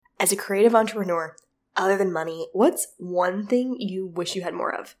As a creative entrepreneur, other than money, what's one thing you wish you had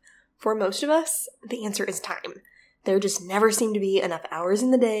more of? For most of us, the answer is time. There just never seem to be enough hours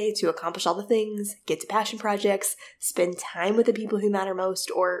in the day to accomplish all the things, get to passion projects, spend time with the people who matter most,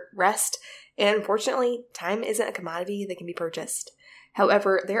 or rest. And unfortunately, time isn't a commodity that can be purchased.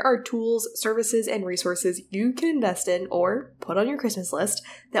 However, there are tools, services, and resources you can invest in or put on your Christmas list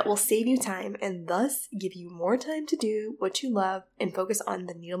that will save you time and thus give you more time to do what you love and focus on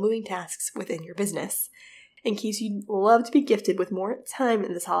the needle-moving tasks within your business. In case you'd love to be gifted with more time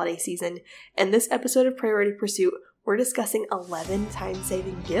in this holiday season, in this episode of Priority Pursuit, we're discussing 11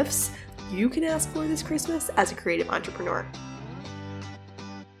 time-saving gifts you can ask for this Christmas as a creative entrepreneur.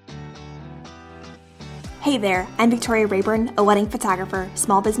 Hey there, I'm Victoria Rayburn, a wedding photographer,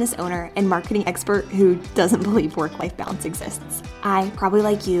 small business owner, and marketing expert who doesn't believe work-life balance exists. I, probably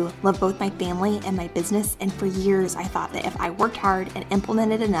like you, love both my family and my business, and for years I thought that if I worked hard and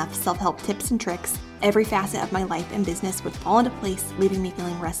implemented enough self-help tips and tricks, every facet of my life and business would fall into place, leaving me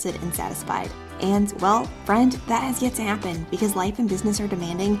feeling rested and satisfied. And, well, friend, that has yet to happen because life and business are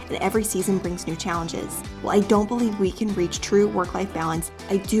demanding and every season brings new challenges. While I don't believe we can reach true work-life balance,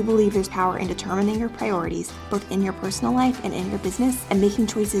 I do believe there's power in determining your priorities, both in your personal life and in your business, and making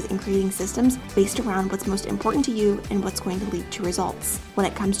choices and creating systems based around what's most important to you and what's going to lead to results. When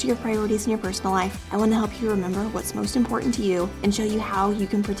it comes to your priorities in your personal life, I want to help you remember what's most important to you and show you how you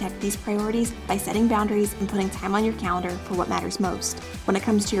can protect these priorities by setting boundaries and putting time on your calendar for what matters most. When it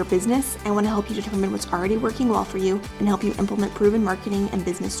comes to your business, I want to help you determine what's already working well for you and help you implement proven marketing and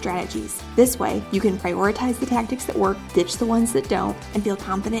business strategies. This way, you can prioritize the tactics that work, ditch the ones that don't, and feel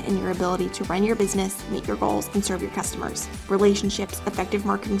confident in your ability to run your business, meet your goals, and serve your customers. Relationships, effective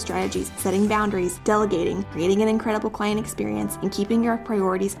marketing strategies, setting boundaries, delegating, creating an incredible client experience, and keeping your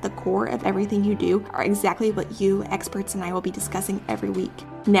priorities at the core of everything you do are exactly what you, experts, and I will be discussing every week.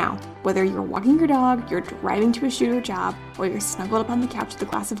 Now, whether you're walking your dog, you're driving to a shoot or job, or you're snuggled up on the couch with a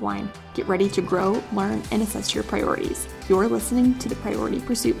glass of wine, get ready to grow, learn, and assess your priorities. You're listening to the Priority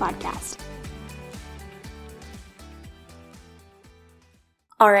Pursuit Podcast.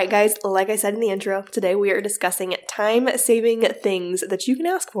 All right, guys, like I said in the intro, today we are discussing time-saving things that you can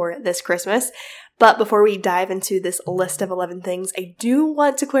ask for this Christmas. But before we dive into this list of 11 things, I do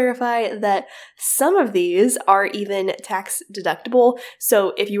want to clarify that some of these are even tax deductible.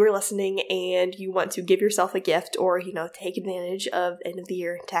 So if you are listening and you want to give yourself a gift or, take advantage of end of the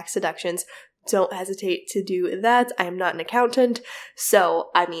year tax deductions, don't hesitate to do that. I am not an accountant.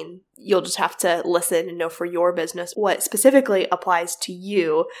 So, you'll just have to listen and know for your business what specifically applies to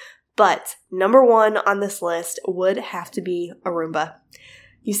you. But number one on this list would have to be a Roomba.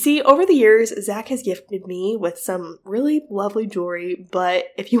 You see, over the years, Zach has gifted me with some really lovely jewelry, but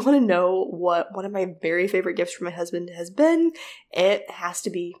if you want to know what one of my very favorite gifts from my husband has been, it has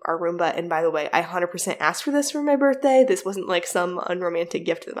to be our Roomba. And by the way, I 100% asked for this for my birthday. This wasn't like some unromantic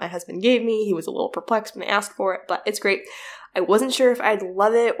gift that my husband gave me. He was a little perplexed when I asked for it, but it's great. I wasn't sure if I'd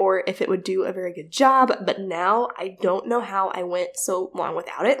love it or if it would do a very good job, but now I don't know how I went so long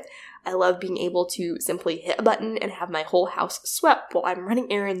without it. I love being able to simply hit a button and have my whole house swept while I'm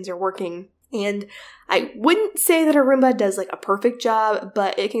running errands or working. And I wouldn't say that a Roomba does a perfect job,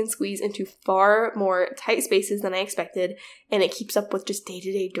 but it can squeeze into far more tight spaces than I expected, and it keeps up with just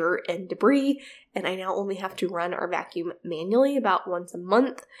day-to-day dirt and debris. And I now only have to run our vacuum manually about once a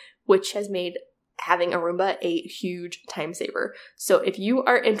month, which has made having a Roomba a huge time saver. So if you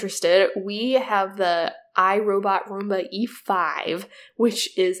are interested, we have the iRobot Roomba E5,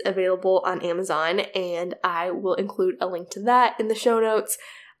 which is available on Amazon, and I will include a link to that in the show notes,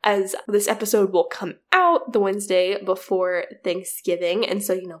 as this episode will come out the Wednesday before Thanksgiving. And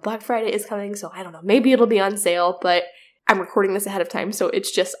so, Black Friday is coming, so I don't know, maybe it'll be on sale, but I'm recording this ahead of time, so it's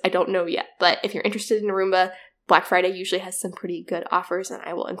just, I don't know yet. But if you're interested in a Roomba, Black Friday usually has some pretty good offers, and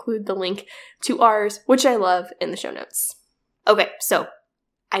I will include the link to ours, which I love, in the show notes. Okay, so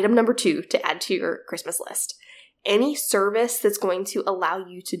item number 2 to add to your Christmas list. Any service that's going to allow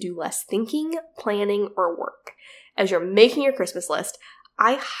you to do less thinking, planning, or work. As you're making your Christmas list,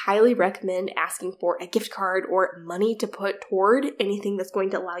 I highly recommend asking for a gift card or money to put toward anything that's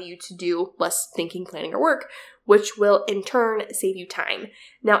going to allow you to do less thinking, planning, or work, which will in turn save you time.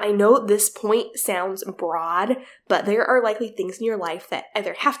 Now, I know this point sounds broad, but there are likely things in your life that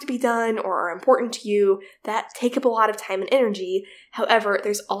either have to be done or are important to you that take up a lot of time and energy. However,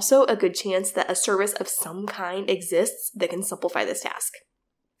 there's also a good chance that a service of some kind exists that can simplify this task.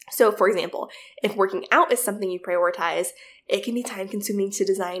 So for example, if working out is something you prioritize, it can be time consuming to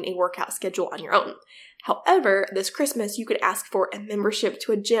design a workout schedule on your own. However, this Christmas, you could ask for a membership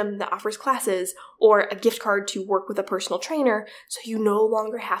to a gym that offers classes or a gift card to work with a personal trainer so you no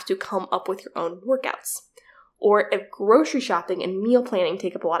longer have to come up with your own workouts. Or if grocery shopping and meal planning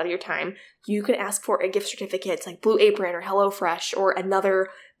take up a lot of your time, you could ask for a gift certificate like Blue Apron or HelloFresh or another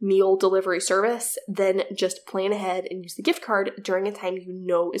meal delivery service, then just plan ahead and use the gift card during a time you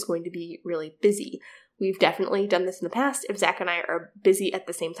know is going to be really busy. We've definitely done this in the past. If Zach and I are busy at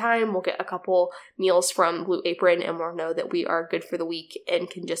the same time, we'll get a couple meals from Blue Apron and we'll know that we are good for the week and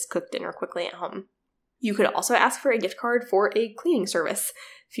can just cook dinner quickly at home. You could also ask for a gift card for a cleaning service.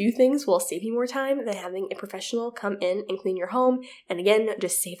 Few things will save you more time than having a professional come in and clean your home. And again,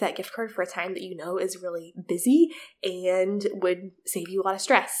 just save that gift card for a time that you know is really busy and would save you a lot of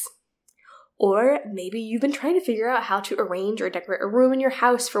stress. Or maybe you've been trying to figure out how to arrange or decorate a room in your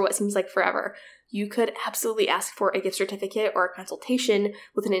house for what seems like forever. You could absolutely ask for a gift certificate or a consultation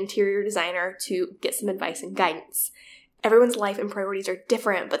with an interior designer to get some advice and guidance. Everyone's life and priorities are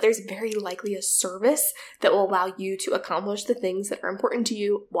different, but there's very likely a service that will allow you to accomplish the things that are important to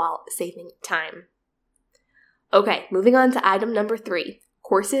you while saving time. Okay, moving on to item number 3,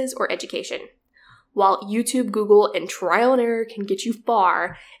 courses or education. While YouTube, Google, and trial and error can get you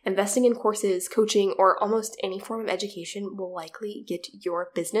far, investing in courses, coaching, or almost any form of education will likely get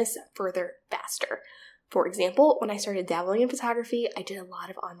your business further faster. For example, when I started dabbling in photography, I did a lot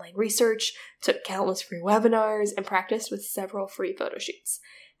of online research, took countless free webinars, and practiced with several free photo shoots.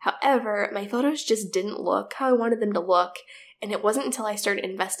 However, my photos just didn't look how I wanted them to look, and it wasn't until I started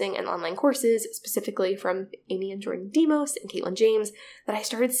investing in online courses, specifically from Amy and Jordan Demos and Caitlin James, that I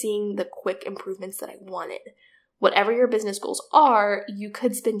started seeing the quick improvements that I wanted. Whatever your business goals are, you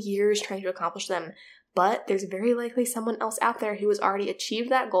could spend years trying to accomplish them, but there's very likely someone else out there who has already achieved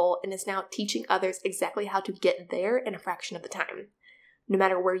that goal and is now teaching others exactly how to get there in a fraction of the time. No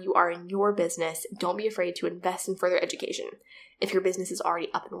matter where you are in your business, don't be afraid to invest in further education. If your business is already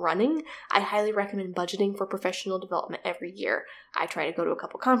up and running, I highly recommend budgeting for professional development every year. I try to go to a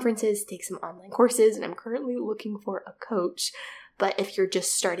couple conferences, take some online courses, and I'm currently looking for a coach. But if you're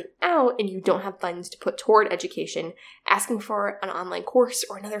just starting out and you don't have funds to put toward education, asking for an online course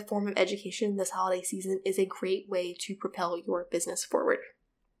or another form of education this holiday season is a great way to propel your business forward.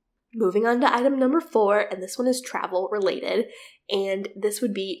 Moving on to item number 4, and this one is travel related, and this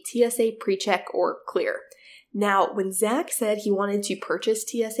would be TSA PreCheck or Clear. Now, when Zach said he wanted to purchase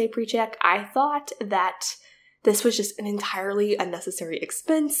TSA PreCheck, I thought that this was just an entirely unnecessary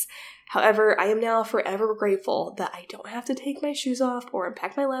expense. However, I am now forever grateful that I don't have to take my shoes off or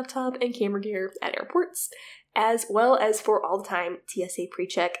unpack my laptop and camera gear at airports, as well as for all the time TSA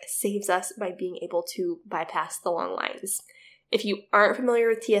PreCheck saves us by being able to bypass the long lines. If you aren't familiar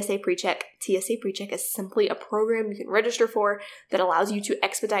with TSA PreCheck is simply a program you can register for that allows you to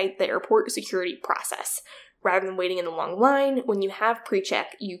expedite the airport security process. Rather than waiting in a long line, when you have PreCheck,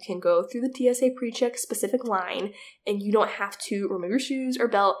 you can go through the TSA PreCheck specific line and you don't have to remove your shoes or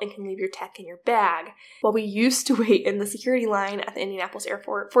belt and can leave your tech in your bag. While we used to wait in the security line at the Indianapolis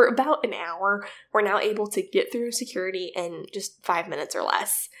airport for about an hour, we're now able to get through security in just 5 minutes or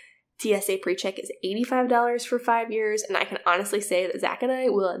less. TSA PreCheck is $85 for 5 years, and I can honestly say that Zach and I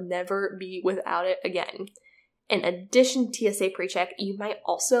will never be without it again. In addition to TSA PreCheck, you might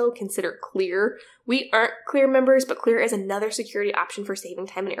also consider Clear. We aren't Clear members, but Clear is another security option for saving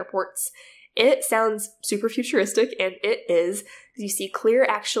time in airports. It sounds super futuristic, and it is. You see, Clear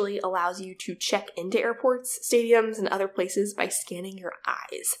actually allows you to check into airports, stadiums, and other places by scanning your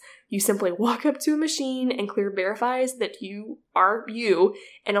eyes. You simply walk up to a machine, and Clear verifies that you are you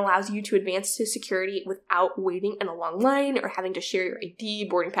and allows you to advance to security without waiting in a long line or having to share your ID,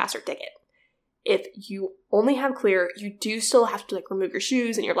 boarding pass, or ticket. If you only have Clear, you do still have to remove your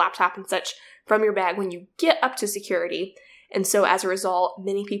shoes and your laptop and such from your bag when you get up to security. And so as a result,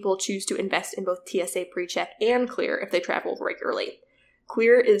 many people choose to invest in both TSA PreCheck and Clear if they travel regularly.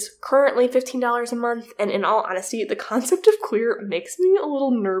 Clear is currently $15 a month, and in all honesty, the concept of Clear makes me a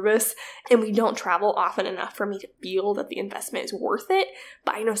little nervous, and we don't travel often enough for me to feel that the investment is worth it,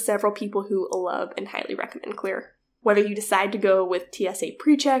 but I know several people who love and highly recommend Clear. Whether you decide to go with TSA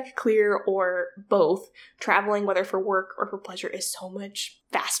PreCheck, Clear, or both, traveling, whether for work or for pleasure, is so much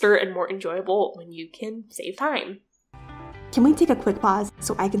faster and more enjoyable when you can save time. Can we take a quick pause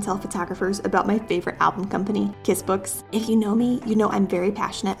so I can tell photographers about my favorite album company, Kiss Books? If you know me, you know I'm very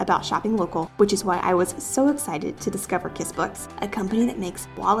passionate about shopping local, which is why I was so excited to discover Kiss Books, a company that makes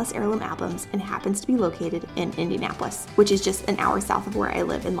flawless heirloom albums and happens to be located in Indianapolis, which is just an hour south of where I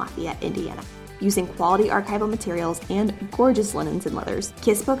live in Lafayette, Indiana. Using quality archival materials and gorgeous linens and leathers,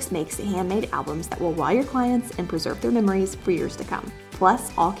 Kissbooks makes handmade albums that will wow your clients and preserve their memories for years to come.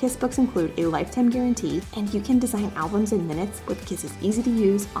 Plus, all Kissbooks include a lifetime guarantee, and you can design albums in minutes with Kiss's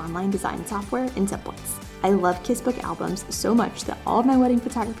easy-to-use online design software and templates. I love Kissbook albums so much that all of my wedding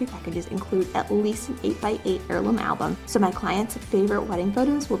photography packages include at least an 8x8 heirloom album, so my clients' favorite wedding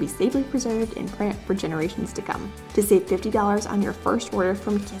photos will be safely preserved in print for generations to come. To save $50 on your first order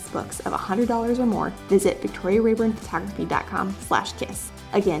from Kissbooks of $100 or more, visit VictoriaRayburnPhotography.com/kiss.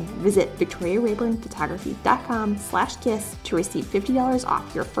 Again, visit VictoriaRayburnPhotography.com/kiss to receive $50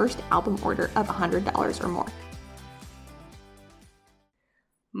 off your first album order of $100 or more.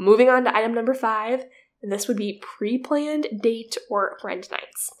 Moving on to item number 5, and this would be pre-planned date or friend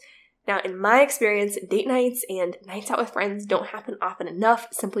nights. Now, in my experience, date nights and nights out with friends don't happen often enough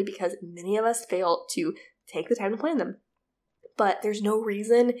simply because many of us fail to take the time to plan them. But there's no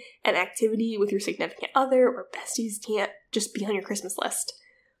reason an activity with your significant other or besties can't just be on your Christmas list.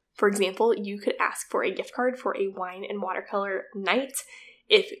 For example, you could ask for a gift card for a wine and watercolor night.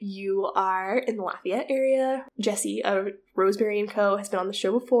 If you are in the Lafayette area, Jessie of Roseberry & Co. has been on the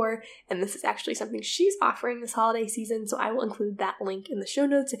show before, and this is actually something she's offering this holiday season, so I will include that link in the show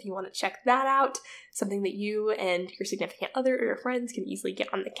notes if you want to check that out. Something that you and your significant other or your friends can easily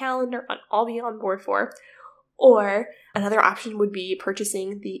get on the calendar and all be on board for. Or another option would be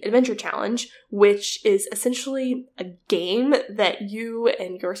purchasing the Adventure Challenge, which is essentially a game that you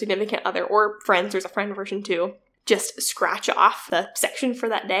and your significant other or friends, there's a friend version too, just scratch off the section for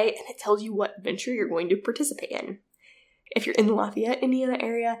that day, and it tells you what adventure you're going to participate in. If you're in the Lafayette, Indiana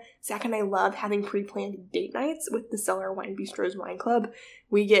area, Zach and I love having pre-planned date nights with the Cellar Wine Bistro's Wine Club.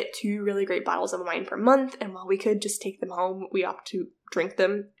 We get 2 really great bottles of wine per month, and while we could just take them home, we opt to drink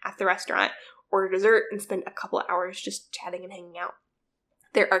them at the restaurant, order dessert, and spend a couple of hours just chatting and hanging out.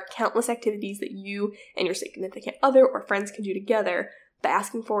 There are countless activities that you and your significant other or friends can do together, but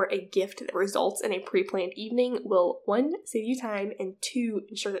asking for a gift that results in a pre-planned evening will, 1, save you time, and 2,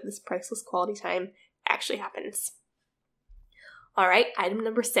 ensure that this priceless quality time actually happens. Alright, item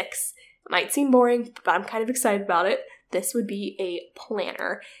number 6. It might seem boring, but I'm kind of excited about it. This would be a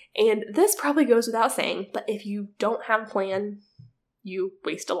planner. And this probably goes without saying, but if you don't have a plan, you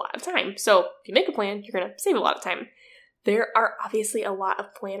waste a lot of time. So if you make a plan, you're going to save a lot of time. There are obviously a lot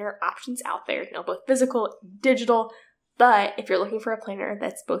of planner options out there, both physical and digital. But if you're looking for a planner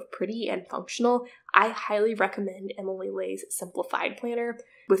that's both pretty and functional, I highly recommend Emily Lay's Simplified Planner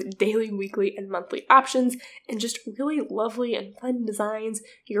with daily, weekly, and monthly options and just really lovely and fun designs.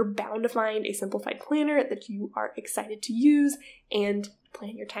 You're bound to find a simplified planner that you are excited to use and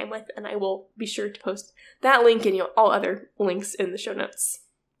plan your time with, and I will be sure to post that link and all other links in the show notes.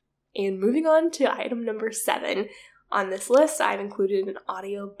 And moving on to item number 7. On this list, I've included an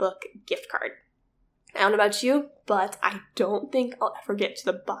audiobook gift card. I don't know about you, but I don't think I'll ever get to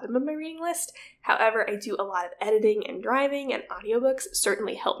the bottom of my reading list. However, I do a lot of editing and driving, and audiobooks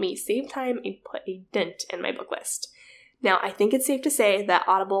certainly help me save time and put a dent in my book list. Now, I think it's safe to say that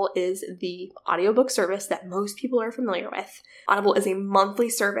Audible is the audiobook service that most people are familiar with. Audible is a monthly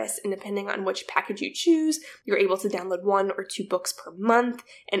service, and depending on which package you choose, you're able to download 1 or 2 books per month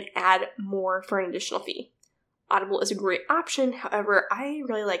and add more for an additional fee. Audible is a great option, however, I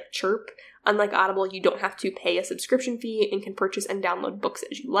really like Chirp. Unlike Audible, you don't have to pay a subscription fee and can purchase and download books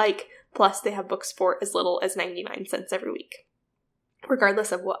as you like, plus they have books for as little as 99 cents every week.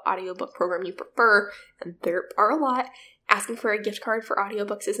 Regardless of what audiobook program you prefer, and there are a lot, asking for a gift card for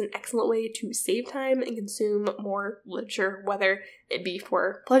audiobooks is an excellent way to save time and consume more literature, whether it be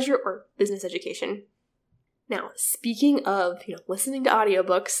for pleasure or business education. Now, speaking of, listening to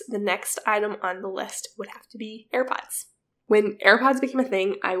audiobooks, the next item on the list would have to be AirPods. When AirPods became a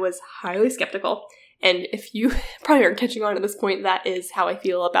thing, I was highly skeptical, and if you probably aren't catching on at this point, that is how I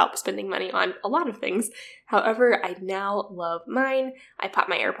feel about spending money on a lot of things. However, I now love mine. I pop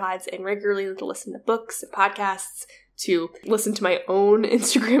my AirPods in regularly to listen to books and podcasts, to listen to my own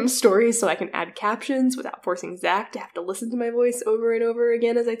Instagram stories so I can add captions without forcing Zach to have to listen to my voice over and over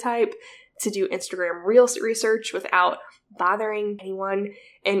again as I type, to do Instagram Reels research without bothering anyone,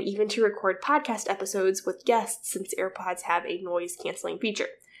 and even to record podcast episodes with guests since AirPods have a noise canceling feature.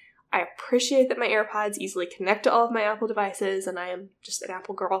 I appreciate that my AirPods easily connect to all of my Apple devices, and I am just an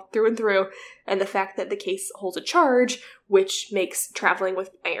Apple girl through and through, and the fact that the case holds a charge, which makes traveling with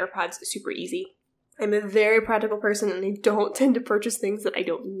my AirPods super easy. I'm a very practical person, and I don't tend to purchase things that I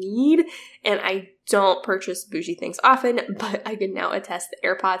don't need, and I don't purchase bougie things often, but I can now attest that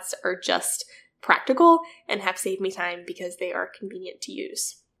AirPods are just practical and have saved me time because they are convenient to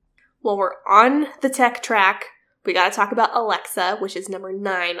use. While we're on the tech track, we gotta talk about Alexa, which is number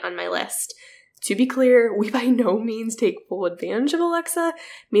 9 on my list. To be clear, we by no means take full advantage of Alexa,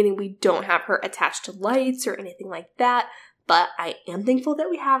 meaning we don't have her attached to lights or anything like that, but I am thankful that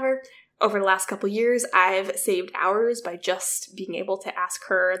we have her. Over the last couple years, I've saved hours by just being able to ask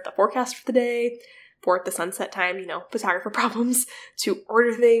her the forecast for the day, for the sunset time, photographer problems, to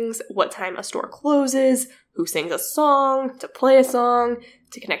order things, what time a store closes, who sings a song, to play a song,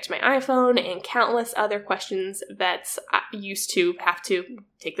 to connect to my iPhone, and countless other questions that I used to have to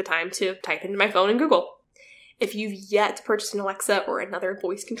take the time to type into my phone and Google. If you've yet to purchase an Alexa or another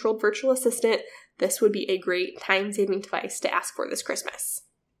voice-controlled virtual assistant, this would be a great time-saving device to ask for this Christmas.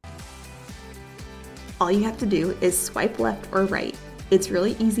 All you have to do is swipe left or right. It's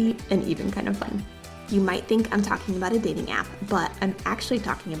really easy and even kind of fun. You might think I'm talking about a dating app, but I'm actually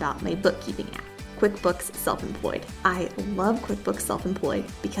talking about my bookkeeping app, QuickBooks Self-Employed. I love QuickBooks Self-Employed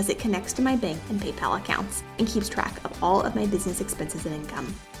because it connects to my bank and PayPal accounts and keeps track of all of my business expenses and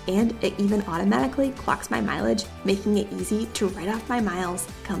income. And it even automatically clocks my mileage, making it easy to write off my miles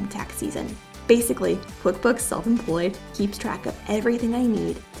come tax season. Basically, QuickBooks Self-Employed keeps track of everything I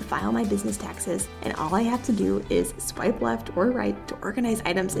need to file my business taxes, and all I have to do is swipe left or right to organize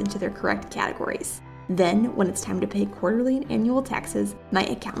items into their correct categories. Then, when it's time to pay quarterly and annual taxes, my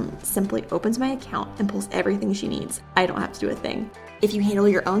accountant simply opens my account and pulls everything she needs. I don't have to do a thing. If you handle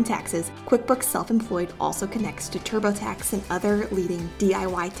your own taxes, QuickBooks Self-Employed also connects to TurboTax and other leading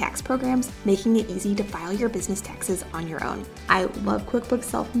DIY tax programs, making it easy to file your business taxes on your own. I love QuickBooks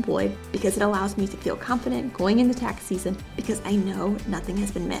Self-Employed because it allows me to feel confident going into tax season because I know nothing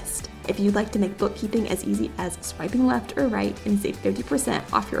has been missed. If you'd like to make bookkeeping as easy as swiping left or right and save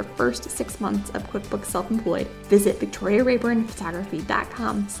 50% off your first 6 months of QuickBooks Self-Employed, visit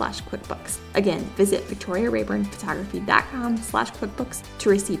VictoriaRayburnPhotography.com/QuickBooks. Again, visit VictoriaRayburnPhotography.com/QuickBooks to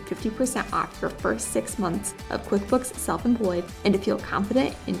receive 50% off your first 6 months of QuickBooks Self-Employed and to feel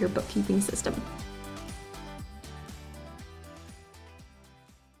confident in your bookkeeping system.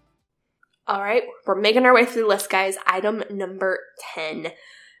 All right, we're making our way through the list, guys. Item number 10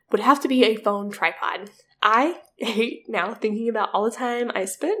 would have to be a phone tripod. I hate now thinking about all the time I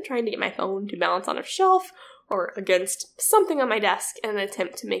spent trying to get my phone to balance on a shelf or against something on my desk in an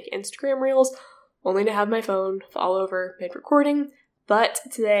attempt to make Instagram reels, only to have my phone fall over mid-recording. But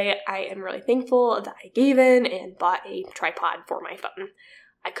today I am really thankful that I gave in and bought a tripod for my phone.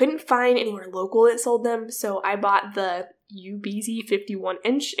 I couldn't find anywhere local that sold them, so I bought the UBeezy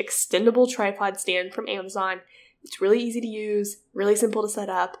 51-inch extendable tripod stand from Amazon. It's really easy to use, really simple to set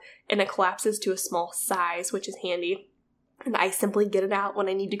up, and it collapses to a small size, which is handy. And I simply get it out when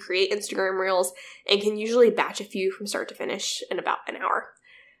I need to create Instagram reels and can usually batch a few from start to finish in about an hour.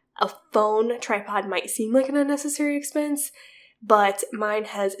 A phone tripod might seem like an unnecessary expense, but mine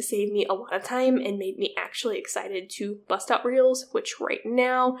has saved me a lot of time and made me actually excited to bust out reels, which right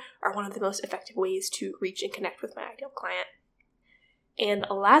now are one of the most effective ways to reach and connect with my ideal client. And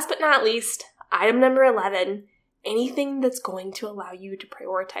last but not least, item number 11, anything that's going to allow you to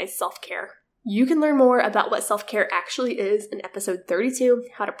prioritize self-care. You can learn more about what self-care actually is in episode 32,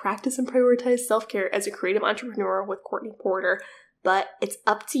 How to Practice and Prioritize Self-Care as a Creative Entrepreneur with Courtney Porter, but it's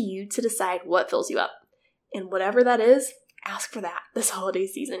up to you to decide what fills you up. And whatever that is, ask for that this holiday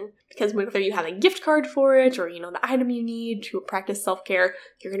season, because whether you have a gift card for it or the item you need to practice self-care,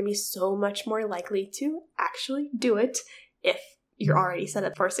 you're going to be so much more likely to actually do it if you're already set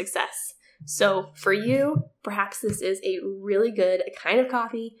up for success. So for you, perhaps this is a really good kind of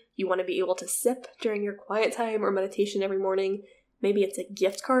coffee you want to be able to sip during your quiet time or meditation every morning. Maybe it's a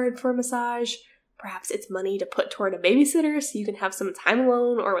gift card for a massage. Perhaps it's money to put toward a babysitter so you can have some time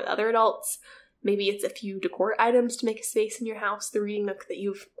alone or with other adults. Maybe it's a few decor items to make a space in your house, the reading nook that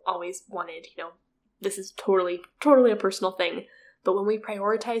you've always wanted. This is totally a personal thing. But when we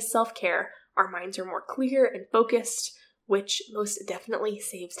prioritize self-care, our minds are more clear and focused, which most definitely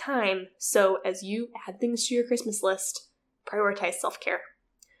saves time. So as you add things to your Christmas list, prioritize self-care.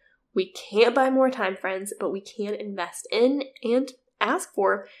 We can't buy more time, friends, but we can invest in and ask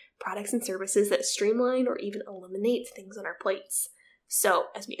for products and services that streamline or even eliminate things on our plates. So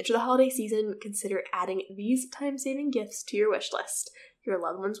as we enter the holiday season, consider adding these time-saving gifts to your wish list. Your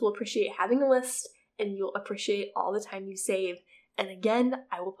loved ones will appreciate having a list, and you'll appreciate all the time you save. And again,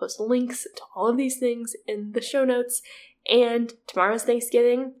 I will post links to all of these things in the show notes. And tomorrow's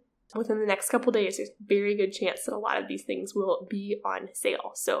Thanksgiving. Within the next couple days, there's a very good chance that a lot of these things will be on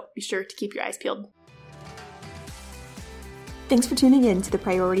sale. So be sure to keep your eyes peeled. Thanks for tuning in to the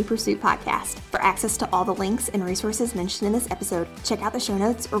Priority Pursuit podcast. For access to all the links and resources mentioned in this episode, check out the show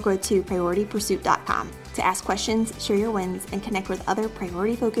notes or go to PriorityPursuit.com. To ask questions, share your wins, and connect with other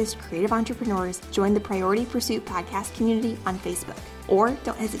priority-focused creative entrepreneurs, join the Priority Pursuit podcast community on Facebook. Or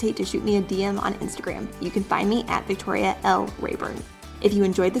don't hesitate to shoot me a DM on Instagram. You can find me at Victoria L. Rayburn. If you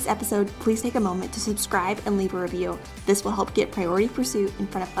enjoyed this episode, please take a moment to subscribe and leave a review. This will help get Priority Pursuit in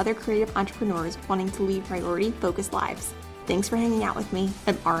front of other creative entrepreneurs wanting to lead priority-focused lives. Thanks for hanging out with me.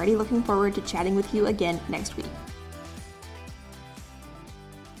 I'm already looking forward to chatting with you again next week.